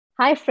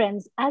Hi,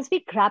 friends. As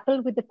we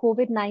grapple with the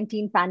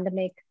COVID-19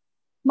 pandemic,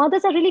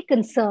 mothers are really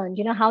concerned,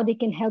 how they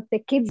can help their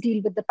kids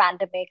deal with the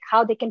pandemic,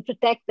 how they can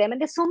protect them. And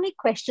there's so many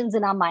questions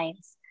in our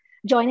minds.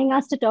 Joining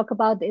us to talk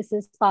about this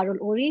is Parul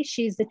Ohri.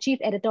 She's the chief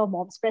editor of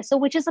Momspresso,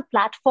 which is a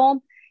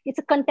platform. It's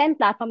a content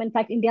platform, in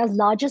fact, India's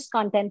largest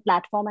content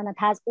platform, and it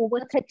has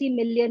over 30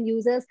 million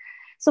users.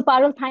 So,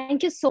 Parul,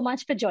 thank you so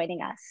much for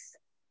joining us.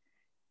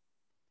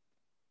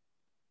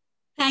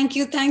 Thank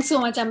you. Thanks so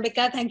much,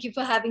 Ambika. Thank you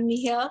for having me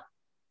here.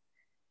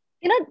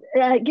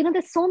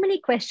 There's so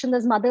many questions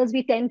as mothers.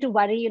 We tend to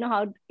worry,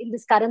 how in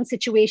this current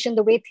situation,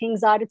 the way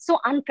things are, it's so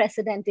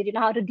unprecedented,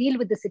 how to deal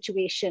with the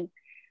situation.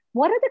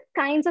 What are the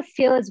kinds of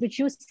fears which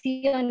you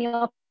see on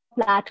your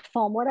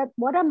platform?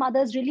 What are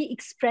mothers really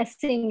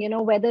expressing,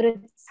 whether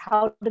it's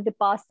how do they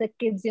pass their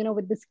kids,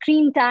 with the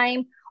screen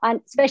time,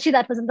 and especially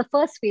that was in the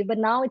first wave, but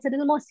now it's a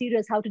little more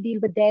serious, how to deal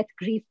with death,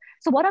 grief.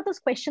 So what are those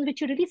questions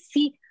which you really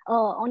see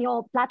on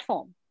your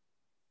platform?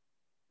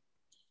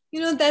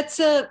 That's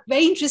a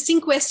very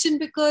interesting question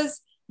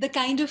because the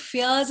kind of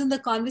fears and the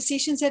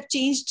conversations have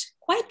changed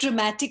quite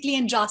dramatically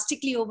and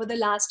drastically over the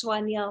last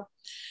 1 year.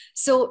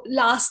 So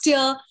last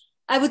year,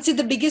 I would say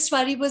the biggest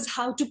worry was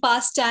how to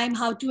pass time,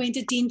 how to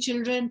entertain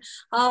children,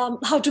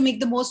 how to make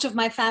the most of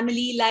my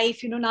family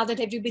life, now that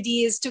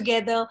everybody is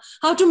together,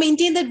 how to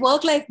maintain that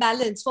work-life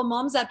balance. For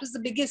moms, that was the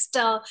biggest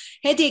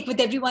headache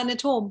with everyone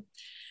at home.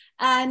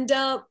 And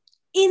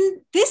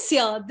in this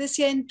year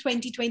in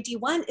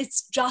 2021,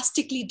 it's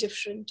drastically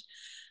different.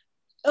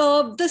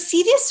 The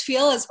serious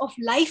fears of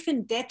life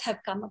and death have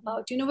come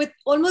about, with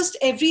almost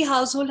every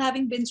household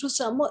having been through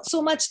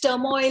so much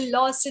turmoil,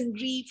 loss, and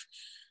grief.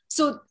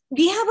 So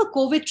we have a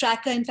COVID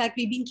tracker. In fact,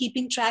 we've been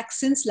keeping track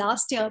since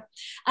last year.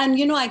 And,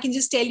 I can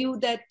just tell you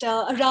that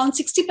around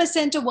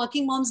 60% of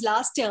working moms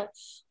last year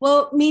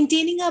were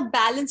maintaining a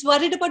balance,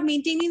 worried about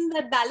maintaining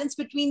that balance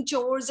between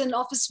chores and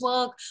office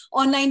work.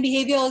 Online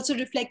behavior also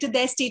reflected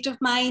their state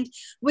of mind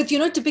with,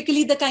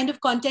 typically the kind of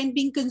content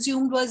being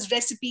consumed was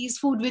recipes,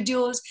 food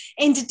videos,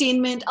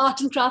 entertainment,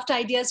 art and craft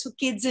ideas for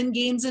kids and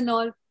games and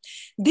all.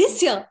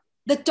 This year,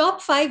 the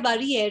top 5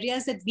 worry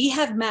areas that we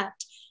have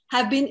mapped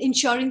have been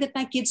ensuring that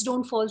my kids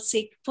don't fall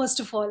sick, first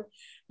of all.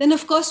 Then,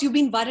 of course, you've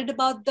been worried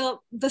about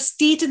the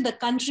state in the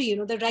country,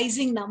 the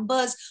rising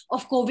numbers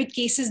of COVID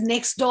cases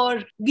next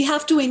door. We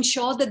have to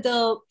ensure that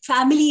the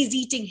family is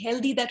eating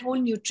healthy. That whole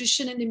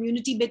nutrition and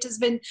immunity bit has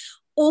been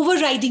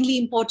overridingly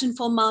important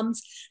for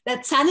moms.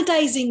 That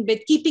sanitizing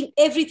bit, keeping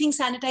everything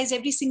sanitized,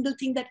 every single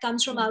thing that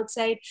comes from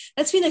outside,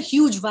 that's been a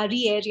huge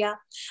worry area.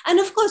 And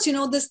of course,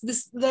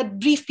 the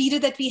brief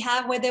period that we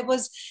have where there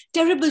was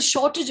terrible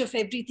shortage of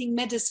everything,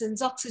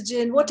 medicines,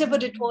 oxygen, whatever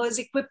it was,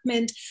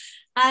 equipment.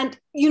 And,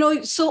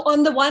 so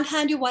on the one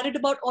hand, you're worried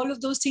about all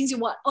of those things.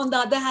 On the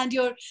other hand,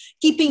 you're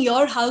keeping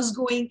your house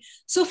going.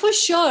 So for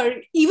sure,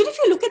 even if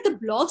you look at the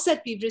blogs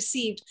that we've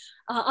received,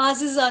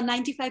 ours is a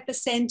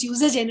 95%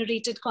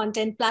 user-generated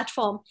content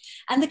platform.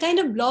 And the kind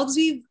of blogs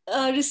we've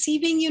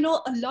receiving,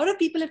 a lot of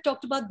people have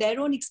talked about their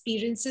own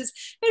experiences,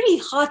 very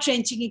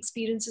heart-wrenching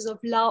experiences of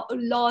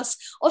loss,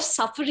 of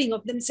suffering,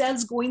 of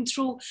themselves going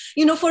through,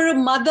 for a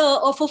mother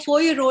of a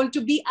 4-year-old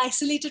to be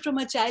isolated from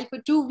a child for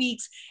 2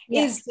 weeks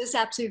is just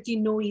absolutely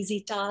no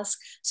easy task.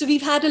 So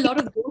we've had a lot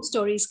of those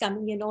stories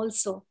coming in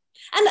also.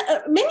 And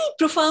many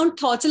profound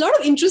thoughts, a lot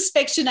of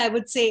introspection, I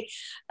would say,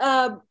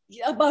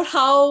 about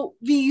how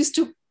we used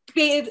to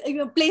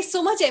place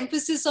so much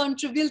emphasis on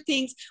trivial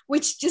things,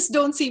 which just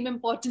don't seem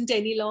important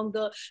any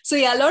longer. So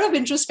yeah, a lot of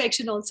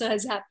introspection also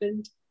has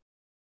happened.